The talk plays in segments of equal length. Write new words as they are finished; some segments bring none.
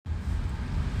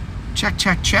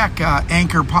Check.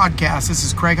 Anchor Podcast. This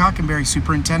is Craig Hockenberry,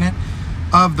 Superintendent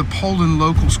of the Poland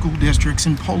Local School Districts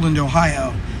in Poland,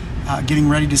 Ohio. Getting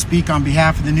ready to speak on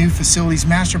behalf of the new Facilities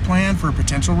Master Plan for a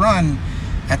potential run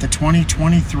at the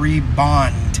 2023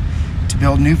 bond to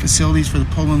build new facilities for the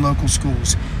Poland local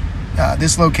schools.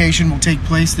 This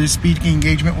speaking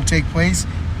engagement will take place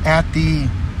at the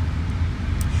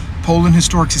Poland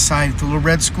Historic Society at the Little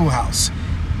Red Schoolhouse.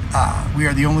 We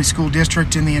are the only school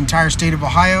district in the entire state of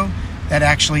Ohio that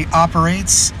actually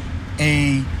operates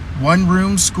a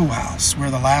one-room schoolhouse. We're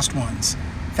the last ones.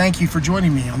 Thank you for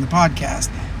joining me on the podcast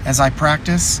as I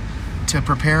practice to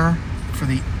prepare for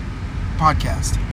the podcast.